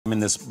I'm in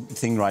this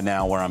thing right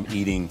now where I'm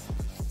eating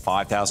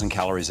 5,000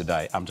 calories a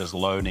day. I'm just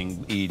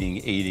loading,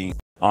 eating.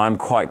 I'm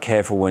quite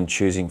careful when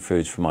choosing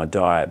foods for my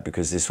diet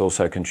because this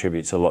also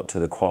contributes a lot to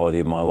the quality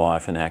of my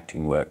life and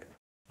acting work.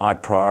 I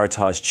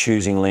prioritise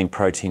choosing lean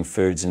protein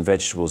foods, and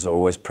vegetables are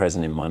always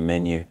present in my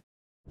menu.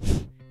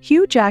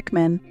 Hugh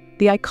Jackman,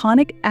 the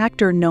iconic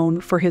actor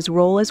known for his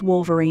role as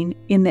Wolverine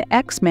in the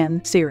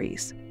X-Men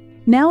series,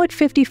 now at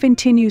 50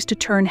 continues to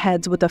turn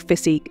heads with a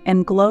physique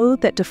and glow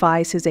that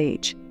defies his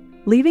age,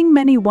 leaving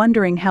many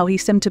wondering how he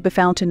seemed to be a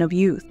fountain of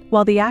youth.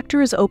 While the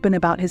actor is open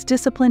about his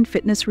disciplined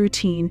fitness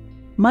routine,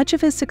 much of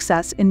his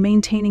success in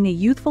maintaining a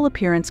youthful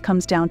appearance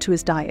comes down to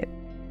his diet.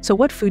 So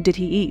what food did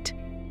he eat?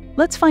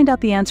 Let's find out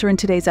the answer in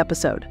today's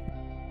episode.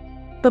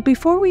 But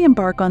before we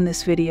embark on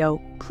this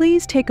video,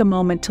 please take a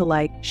moment to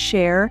like,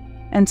 share,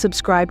 and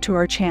subscribe to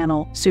our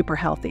channel, Super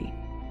Healthy.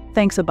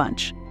 Thanks a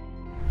bunch.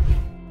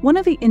 One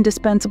of the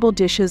indispensable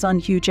dishes on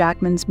Hugh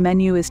Jackman's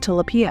menu is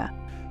tilapia.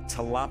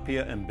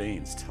 Tilapia and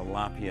beans,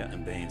 tilapia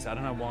and beans. I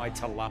don't know why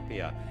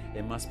tilapia.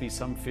 It must be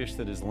some fish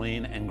that is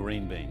lean and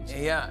green beans.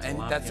 Yeah, and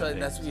Tilapia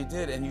that's what you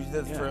did, and you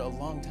did it for a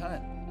long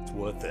time. It's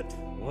worth it.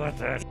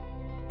 Worth it.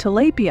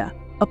 Tilapia,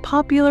 a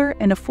popular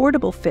and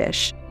affordable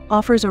fish,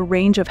 offers a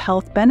range of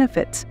health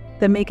benefits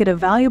that make it a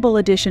valuable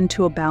addition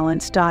to a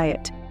balanced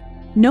diet.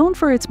 Known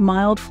for its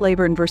mild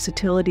flavor and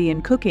versatility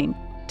in cooking,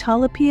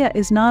 tilapia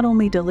is not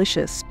only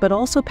delicious but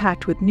also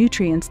packed with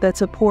nutrients that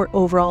support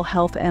overall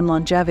health and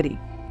longevity.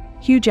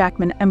 Hugh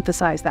Jackman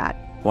emphasized that.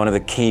 One of the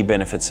key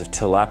benefits of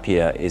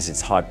tilapia is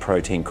its high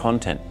protein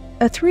content.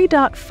 A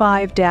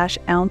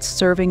 3.5-ounce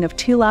serving of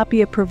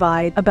tilapia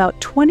provides about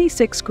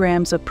 26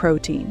 grams of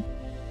protein,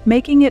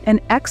 making it an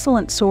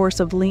excellent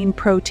source of lean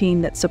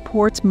protein that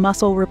supports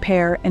muscle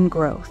repair and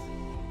growth.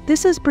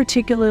 This is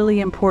particularly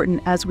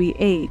important as we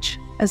age,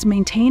 as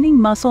maintaining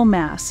muscle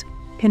mass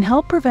can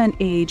help prevent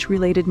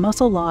age-related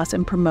muscle loss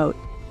and promote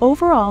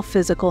overall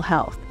physical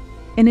health.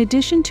 In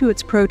addition to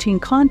its protein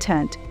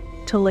content,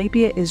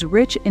 tilapia is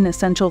rich in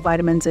essential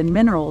vitamins and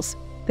minerals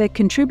that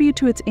contribute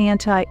to its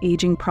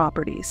anti-aging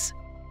properties.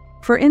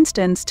 For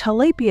instance,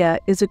 tilapia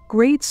is a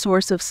great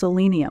source of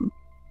selenium,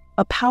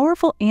 a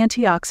powerful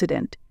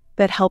antioxidant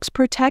that helps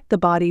protect the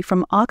body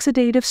from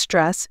oxidative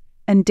stress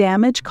and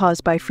damage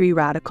caused by free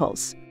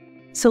radicals.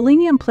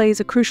 Selenium plays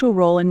a crucial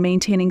role in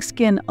maintaining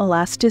skin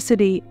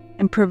elasticity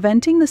and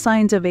preventing the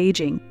signs of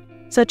aging,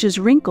 such as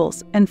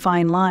wrinkles and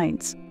fine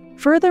lines.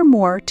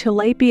 Furthermore,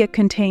 tilapia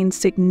contains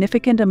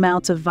significant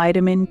amounts of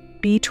vitamin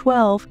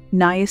B12,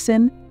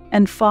 niacin,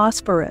 and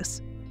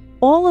phosphorus,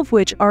 all of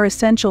which are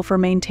essential for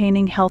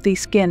maintaining healthy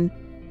skin,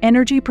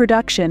 energy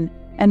production,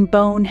 and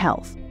bone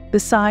health.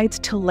 Besides,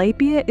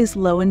 tilapia is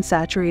low in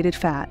saturated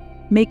fat,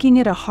 making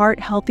it a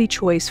heart-healthy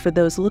choice for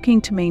those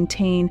looking to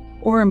maintain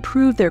or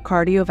improve their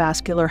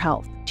cardiovascular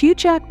health. Hugh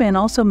Jackman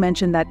also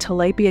mentioned that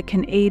tilapia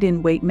can aid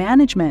in weight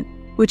management,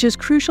 which is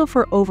crucial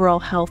for overall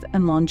health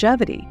and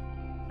longevity.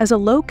 As a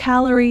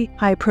low-calorie,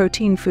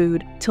 high-protein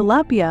food,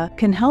 tilapia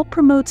can help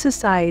promote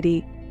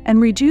satiety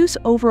and reduce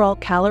overall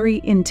calorie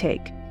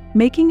intake,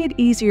 making it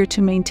easier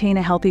to maintain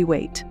a healthy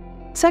weight.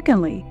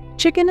 Secondly,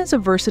 chicken is a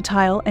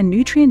versatile and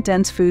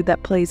nutrient-dense food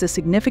that plays a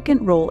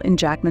significant role in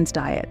Jackman's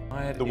diet.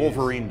 The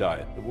Wolverine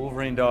diet. The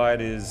Wolverine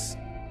diet is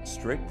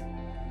strict.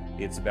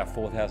 It's about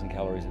 4,000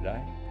 calories a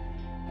day.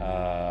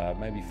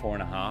 Maybe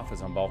 4.5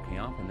 as I'm bulking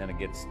up, and then it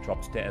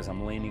drops down as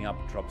I'm leaning up.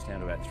 It drops down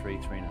to about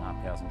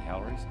 3,500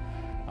 calories.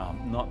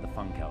 Not the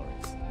fun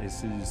calories.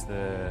 This is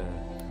the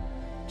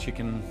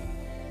chicken.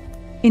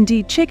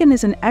 Indeed, chicken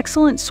is an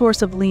excellent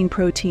source of lean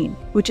protein,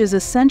 which is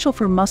essential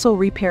for muscle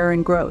repair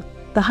and growth.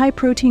 The high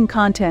protein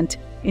content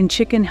in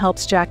chicken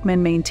helps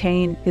Jackman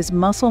maintain his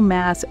muscle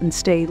mass and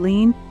stay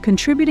lean,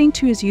 contributing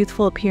to his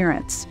youthful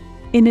appearance.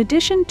 In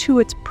addition to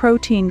its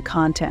protein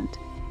content,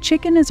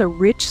 chicken is a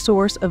rich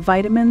source of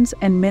vitamins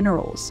and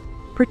minerals,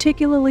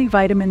 particularly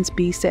vitamins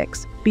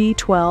B6,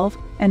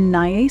 B12, and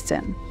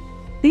niacin.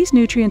 These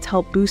nutrients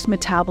help boost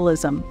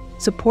metabolism,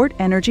 support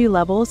energy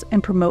levels,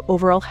 and promote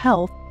overall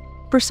health.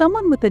 For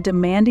someone with a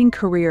demanding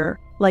career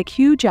like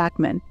Hugh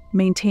Jackman,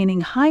 maintaining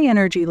high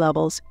energy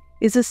levels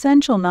is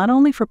essential not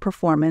only for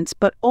performance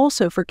but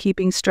also for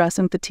keeping stress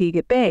and fatigue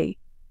at bay,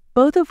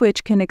 both of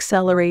which can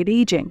accelerate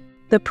aging.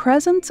 The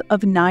presence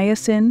of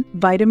niacin,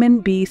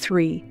 vitamin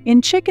B3,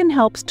 in chicken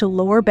helps to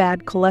lower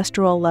bad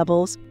cholesterol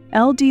levels,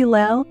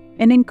 LDL,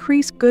 and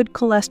increase good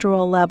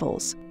cholesterol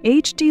levels,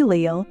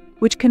 HDL,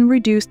 which can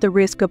reduce the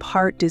risk of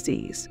heart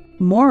disease.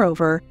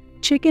 Moreover,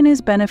 chicken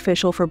is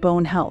beneficial for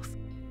bone health.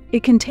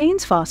 It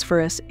contains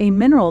phosphorus, a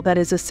mineral that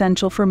is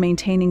essential for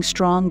maintaining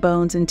strong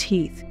bones and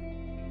teeth.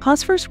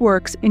 Phosphorus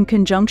works in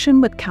conjunction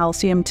with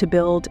calcium to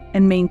build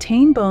and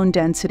maintain bone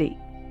density,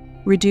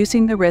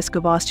 reducing the risk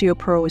of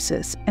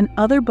osteoporosis and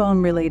other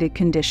bone-related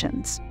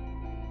conditions.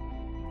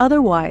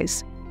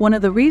 Otherwise, one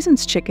of the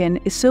reasons chicken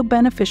is so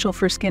beneficial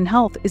for skin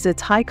health is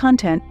its high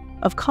content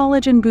of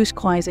collagen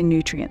boost-causing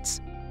nutrients.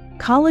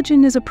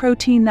 Collagen is a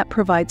protein that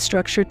provides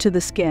structure to the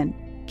skin,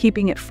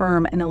 keeping it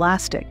firm and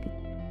elastic.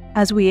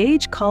 As we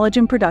age,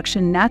 collagen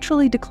production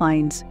naturally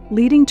declines,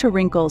 leading to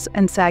wrinkles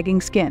and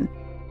sagging skin.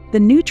 The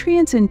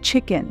nutrients in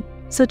chicken,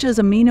 such as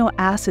amino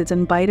acids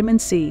and vitamin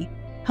C,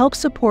 help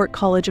support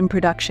collagen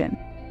production,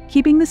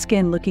 keeping the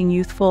skin looking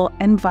youthful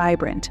and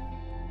vibrant.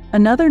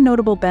 Another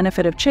notable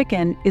benefit of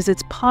chicken is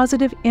its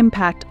positive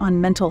impact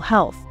on mental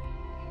health.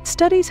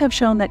 Studies have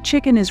shown that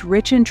chicken is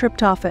rich in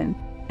tryptophan,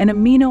 an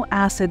amino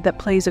acid that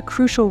plays a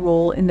crucial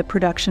role in the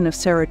production of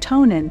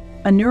serotonin,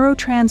 a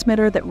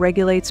neurotransmitter that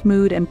regulates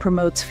mood and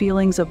promotes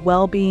feelings of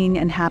well-being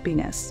and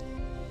happiness.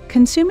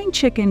 Consuming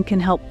chicken can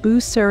help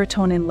boost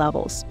serotonin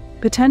levels,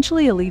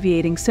 potentially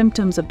alleviating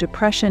symptoms of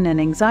depression and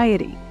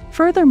anxiety.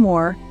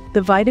 Furthermore,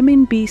 the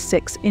vitamin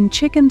B6 in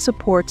chicken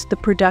supports the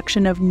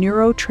production of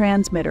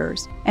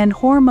neurotransmitters and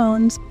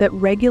hormones that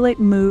regulate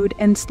mood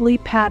and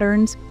sleep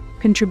patterns,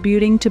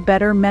 contributing to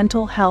better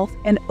mental health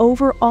and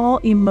overall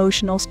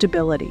emotional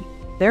stability.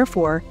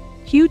 Therefore,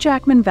 Hugh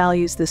Jackman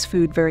values this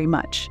food very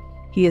much.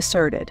 He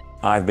asserted,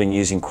 I've been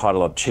using quite a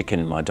lot of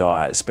chicken in my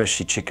diet,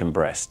 especially chicken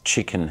breast.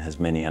 Chicken has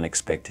many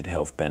unexpected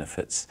health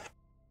benefits.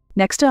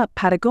 Next up,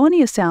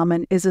 Patagonia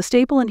salmon is a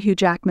staple in Hugh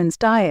Jackman's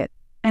diet,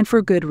 and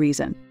for good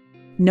reason.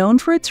 Known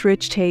for its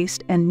rich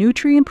taste and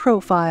nutrient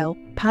profile,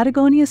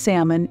 Patagonia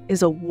salmon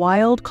is a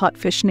wild-caught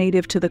fish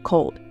native to the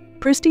cold,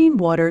 pristine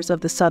waters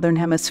of the southern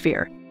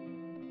hemisphere.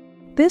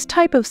 This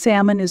type of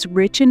salmon is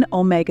rich in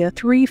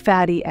omega-3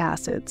 fatty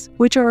acids,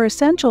 which are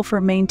essential for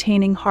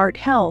maintaining heart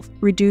health,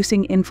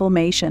 reducing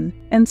inflammation,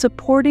 and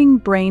supporting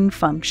brain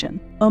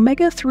function.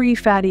 Omega-3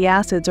 fatty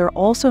acids are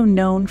also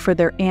known for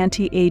their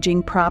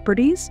anti-aging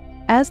properties,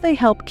 as they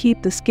help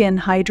keep the skin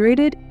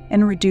hydrated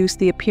and reduce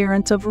the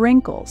appearance of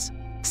wrinkles.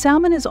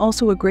 Salmon is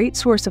also a great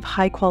source of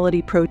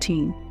high-quality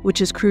protein, which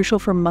is crucial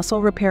for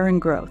muscle repair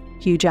and growth.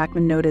 Hugh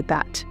Jackman noted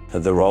that.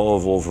 The role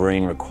of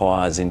Wolverine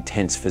requires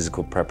intense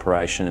physical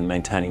preparation, and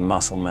maintaining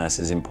muscle mass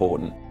is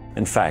important.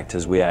 In fact,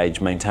 as we age,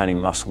 maintaining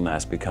muscle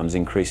mass becomes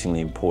increasingly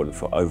important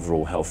for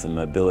overall health and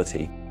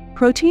mobility.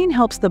 Protein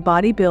helps the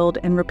body build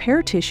and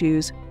repair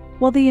tissues,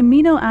 while the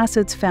amino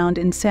acids found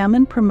in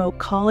salmon promote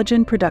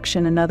collagen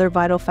production, another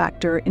vital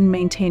factor in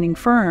maintaining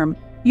firm,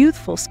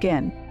 youthful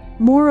skin.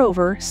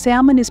 Moreover,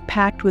 salmon is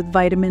packed with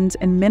vitamins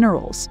and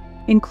minerals,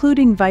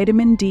 including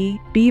vitamin D,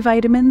 B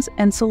vitamins,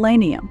 and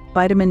selenium.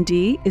 Vitamin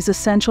D is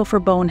essential for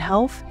bone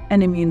health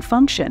and immune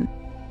function,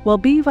 while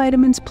B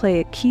vitamins play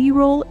a key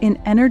role in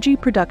energy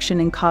production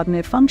and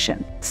cognitive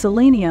function.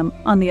 Selenium,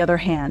 on the other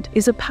hand,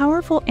 is a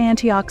powerful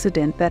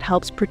antioxidant that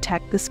helps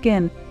protect the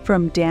skin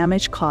from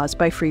damage caused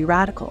by free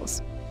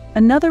radicals.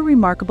 Another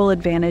remarkable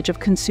advantage of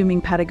consuming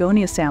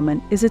Patagonia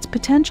salmon is its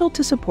potential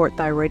to support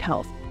thyroid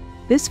health.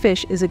 This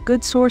fish is a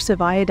good source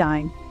of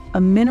iodine,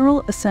 a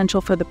mineral essential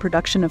for the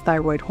production of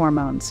thyroid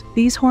hormones.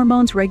 These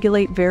hormones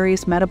regulate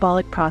various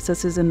metabolic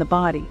processes in the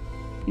body,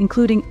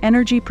 including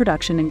energy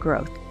production and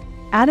growth.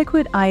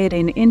 Adequate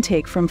iodine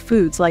intake from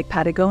foods like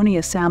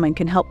Patagonia salmon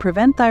can help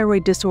prevent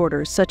thyroid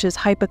disorders such as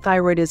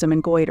hypothyroidism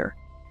and goiter.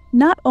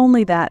 Not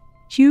only that,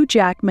 Hugh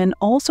Jackman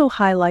also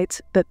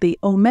highlights that the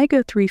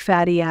omega-3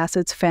 fatty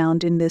acids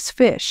found in this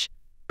fish,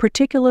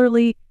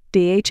 particularly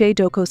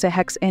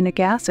DHA-docosahexaenic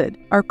acid,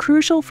 are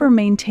crucial for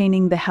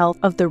maintaining the health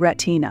of the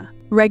retina.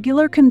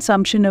 Regular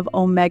consumption of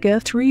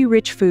omega-3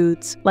 rich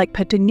foods like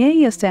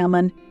Patagonia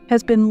salmon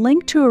has been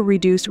linked to a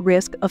reduced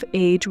risk of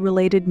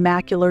age-related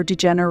macular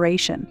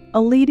degeneration, a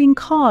leading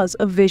cause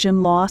of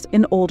vision loss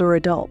in older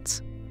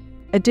adults.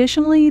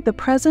 Additionally, the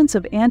presence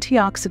of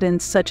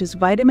antioxidants such as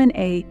vitamin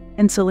A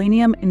and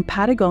selenium in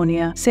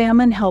Patagonia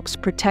salmon helps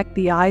protect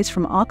the eyes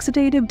from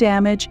oxidative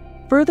damage,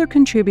 further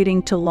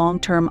contributing to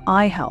long-term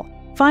eye health.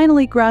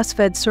 Finally,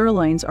 grass-fed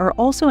sirloins are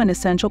also an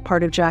essential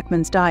part of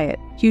Jackman's diet,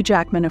 Hugh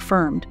Jackman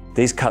affirmed.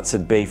 These cuts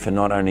of beef are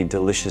not only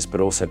delicious but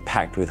also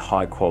packed with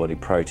high-quality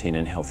protein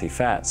and healthy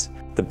fats.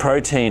 The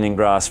protein in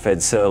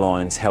grass-fed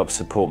sirloins help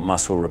support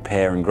muscle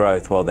repair and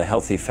growth, while the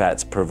healthy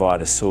fats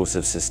provide a source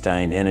of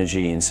sustained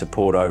energy and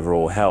support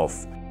overall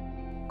health.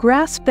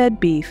 Grass-fed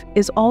beef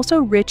is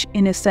also rich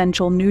in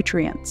essential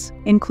nutrients,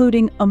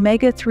 including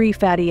omega-3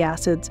 fatty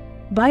acids,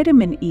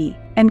 vitamin E,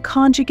 and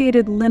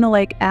conjugated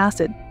linoleic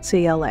acid,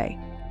 CLA.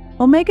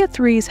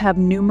 Omega-3s have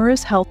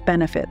numerous health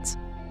benefits,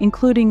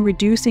 including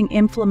reducing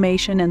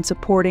inflammation and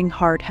supporting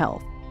heart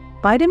health.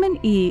 Vitamin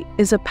E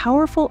is a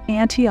powerful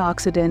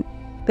antioxidant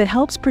that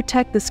helps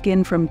protect the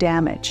skin from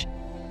damage,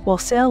 while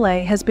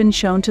CLA has been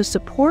shown to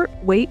support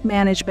weight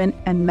management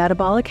and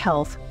metabolic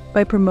health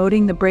by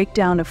promoting the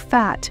breakdown of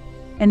fat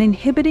and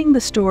inhibiting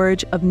the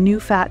storage of new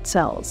fat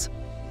cells.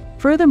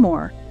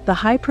 Furthermore, the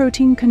high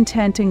protein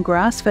content in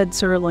grass-fed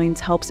sirloins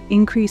helps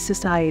increase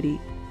satiety,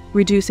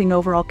 reducing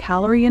overall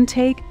calorie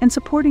intake and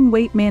supporting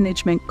weight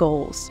management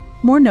goals.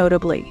 More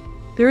notably,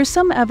 there is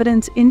some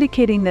evidence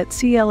indicating that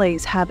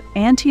CLAs have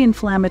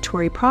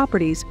anti-inflammatory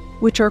properties,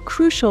 which are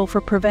crucial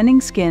for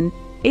preventing skin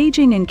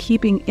aging and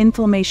keeping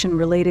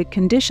inflammation-related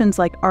conditions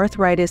like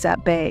arthritis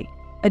at bay.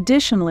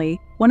 Additionally,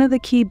 one of the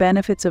key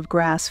benefits of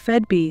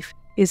grass-fed beef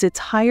is its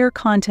higher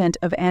content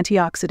of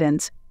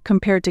antioxidants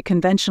compared to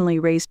conventionally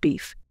raised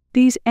beef.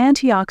 These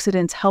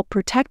antioxidants help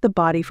protect the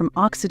body from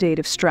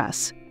oxidative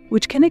stress,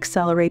 which can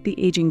accelerate the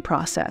aging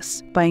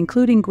process. By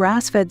including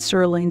grass-fed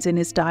sirloins in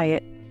his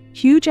diet,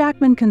 Hugh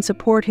Jackman can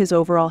support his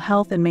overall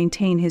health and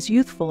maintain his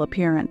youthful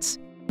appearance.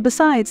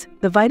 Besides,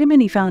 the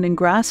vitamin E found in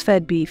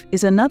grass-fed beef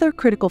is another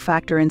critical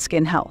factor in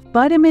skin health.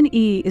 Vitamin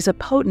E is a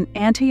potent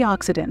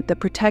antioxidant that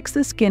protects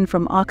the skin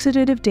from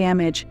oxidative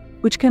damage,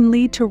 which can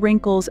lead to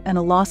wrinkles and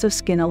a loss of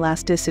skin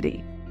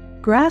elasticity.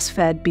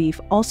 Grass-fed beef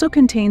also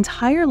contains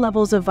higher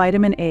levels of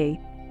vitamin A,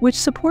 which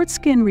supports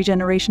skin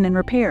regeneration and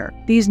repair.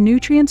 These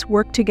nutrients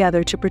work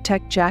together to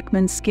protect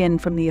Jackman's skin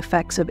from the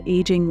effects of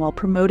aging while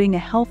promoting a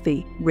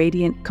healthy,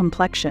 radiant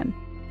complexion.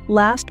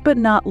 Last but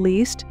not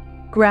least,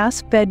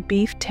 grass-fed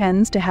beef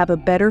tends to have a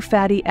better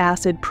fatty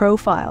acid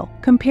profile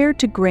compared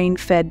to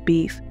grain-fed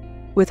beef,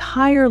 with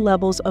higher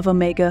levels of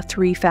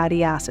omega-3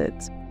 fatty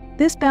acids.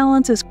 This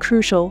balance is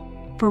crucial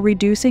for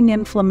reducing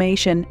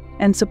inflammation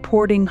and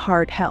supporting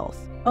heart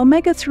health.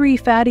 Omega-3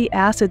 fatty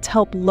acids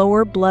help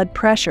lower blood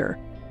pressure,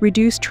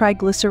 reduce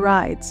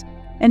triglycerides,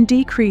 and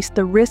decrease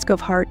the risk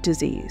of heart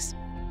disease.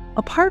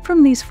 Apart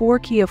from these 4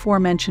 key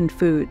aforementioned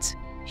foods,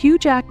 Hugh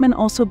Jackman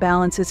also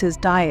balances his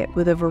diet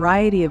with a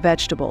variety of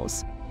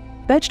vegetables.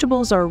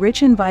 Vegetables are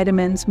rich in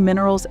vitamins,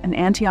 minerals, and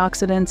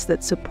antioxidants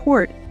that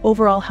support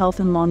overall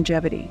health and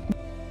longevity.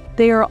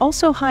 They are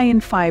also high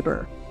in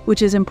fiber,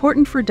 which is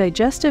important for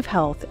digestive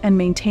health and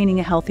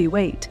maintaining a healthy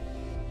weight.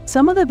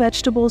 Some of the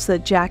vegetables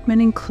that Jackman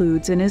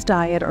includes in his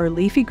diet are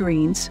leafy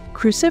greens,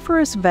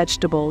 cruciferous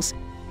vegetables,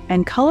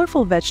 and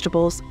colorful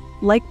vegetables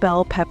like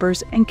bell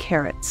peppers and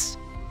carrots.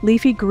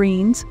 Leafy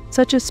greens,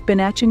 such as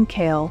spinach and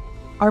kale,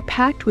 are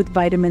packed with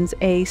vitamins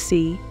A,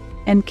 C,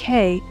 and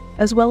K,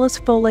 as well as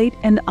folate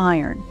and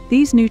iron.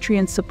 These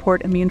nutrients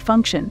support immune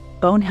function,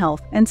 bone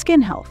health, and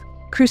skin health.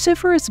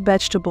 Cruciferous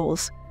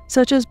vegetables,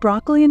 such as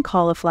broccoli and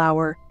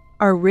cauliflower,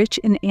 are rich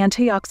in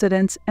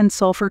antioxidants and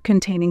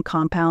sulfur-containing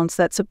compounds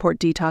that support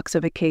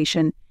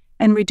detoxification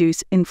and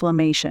reduce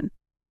inflammation.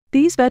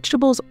 These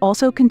vegetables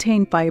also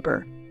contain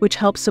fiber, which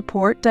helps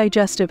support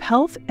digestive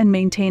health and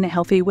maintain a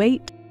healthy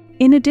weight.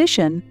 In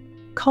addition,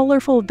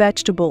 colorful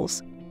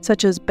vegetables,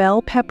 such as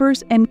bell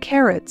peppers and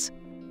carrots,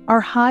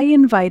 are high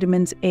in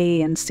vitamins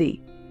A and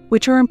C,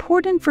 which are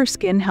important for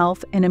skin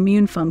health and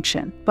immune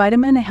function.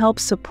 Vitamin A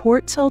helps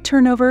support cell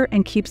turnover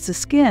and keeps the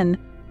skin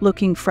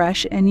looking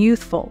fresh and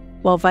youthful,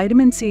 while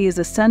vitamin C is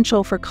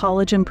essential for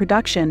collagen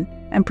production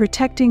and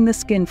protecting the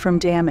skin from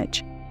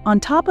damage. On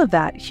top of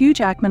that, Hugh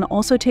Jackman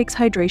also takes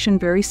hydration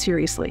very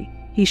seriously,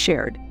 he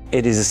shared.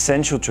 It is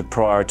essential to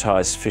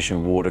prioritize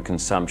sufficient water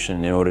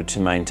consumption in order to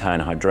maintain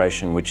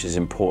hydration, which is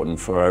important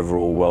for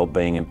overall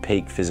well-being and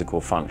peak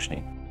physical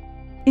functioning.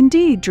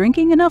 Indeed,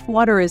 drinking enough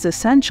water is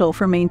essential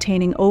for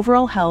maintaining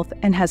overall health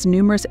and has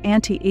numerous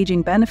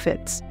anti-aging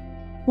benefits.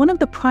 One of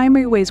the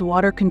primary ways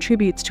water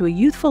contributes to a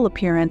youthful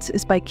appearance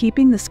is by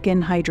keeping the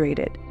skin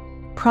hydrated.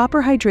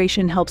 Proper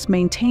hydration helps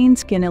maintain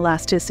skin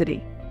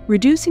elasticity,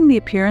 reducing the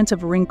appearance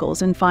of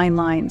wrinkles and fine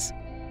lines.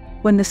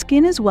 When the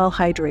skin is well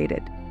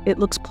hydrated, it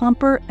looks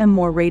plumper and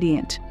more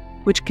radiant,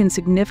 which can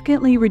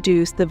significantly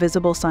reduce the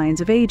visible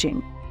signs of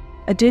aging.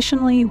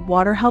 Additionally,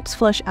 water helps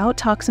flush out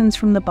toxins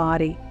from the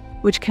body,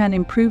 which can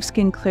improve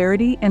skin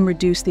clarity and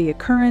reduce the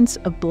occurrence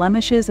of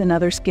blemishes and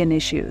other skin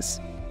issues.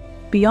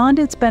 Beyond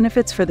its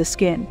benefits for the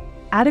skin,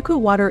 adequate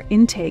water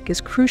intake is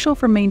crucial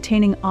for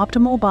maintaining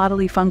optimal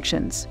bodily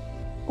functions.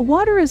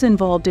 Water is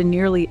involved in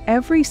nearly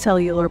every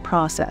cellular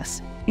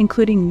process,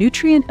 including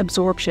nutrient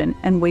absorption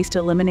and waste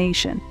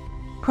elimination.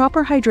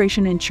 Proper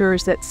hydration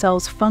ensures that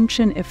cells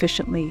function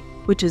efficiently,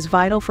 which is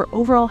vital for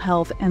overall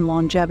health and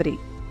longevity.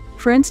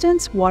 For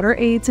instance, water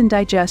aids in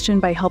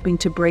digestion by helping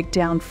to break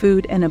down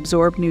food and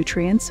absorb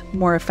nutrients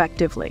more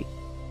effectively.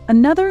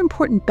 Another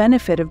important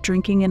benefit of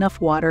drinking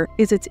enough water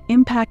is its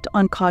impact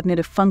on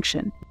cognitive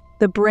function.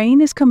 The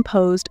brain is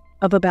composed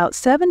of about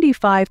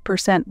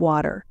 75%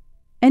 water,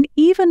 and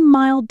even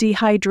mild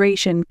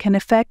dehydration can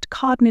affect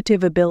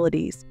cognitive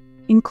abilities,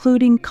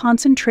 including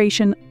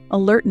concentration,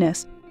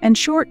 alertness, and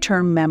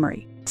short-term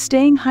memory.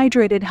 Staying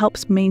hydrated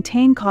helps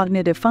maintain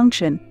cognitive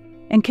function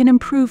and can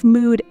improve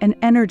mood and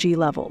energy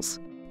levels.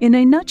 In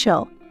a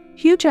nutshell,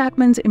 Hugh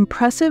Jackman's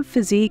impressive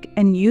physique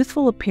and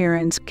youthful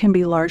appearance can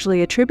be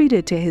largely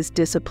attributed to his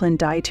disciplined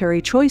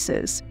dietary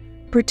choices,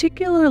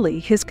 particularly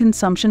his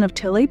consumption of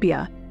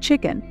tilapia,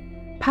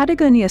 chicken,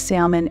 Patagonia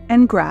salmon,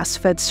 and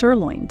grass-fed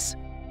sirloins.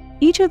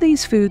 Each of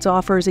these foods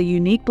offers a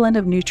unique blend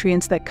of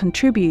nutrients that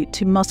contribute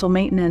to muscle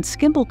maintenance,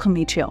 skin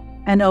comicio,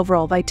 and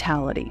overall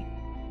vitality.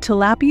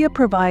 Tilapia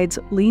provides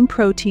lean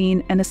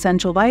protein and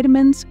essential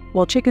vitamins,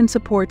 while chicken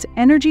supports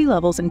energy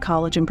levels and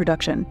collagen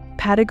production.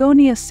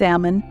 Patagonia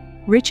salmon,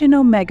 rich in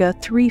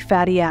omega-3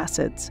 fatty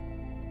acids,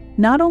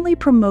 not only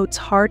promotes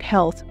heart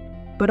health,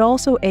 but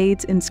also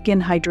aids in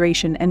skin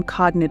hydration and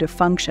cognitive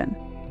function.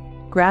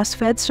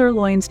 Grass-fed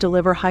sirloins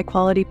deliver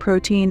high-quality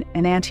protein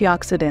and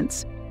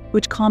antioxidants,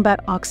 which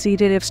combat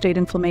oxidative state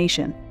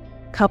inflammation.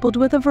 Coupled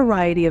with a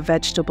variety of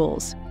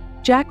vegetables,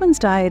 Jackman's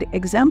diet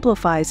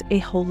exemplifies a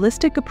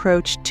holistic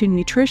approach to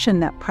nutrition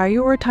that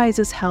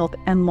prioritizes health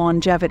and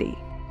longevity.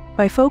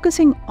 By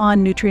focusing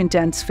on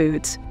nutrient-dense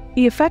foods,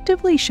 he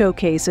effectively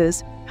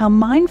showcases how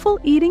mindful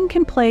eating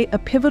can play a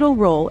pivotal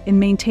role in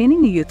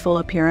maintaining a youthful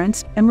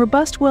appearance and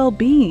robust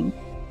well-being,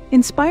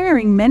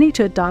 inspiring many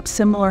to adopt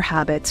similar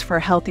habits for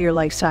a healthier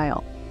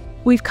lifestyle.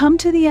 We've come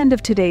to the end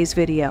of today's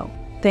video.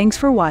 Thanks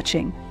for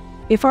watching.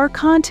 If our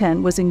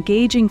content was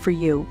engaging for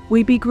you,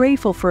 we'd be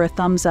grateful for a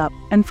thumbs up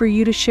and for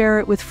you to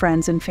share it with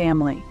friends and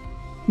family.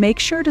 Make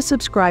sure to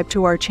subscribe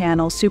to our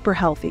channel Super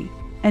Healthy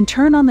and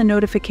turn on the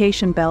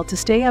notification bell to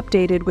stay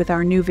updated with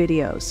our new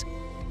videos.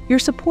 Your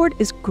support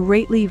is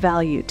greatly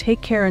valued. Take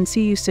care and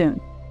see you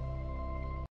soon.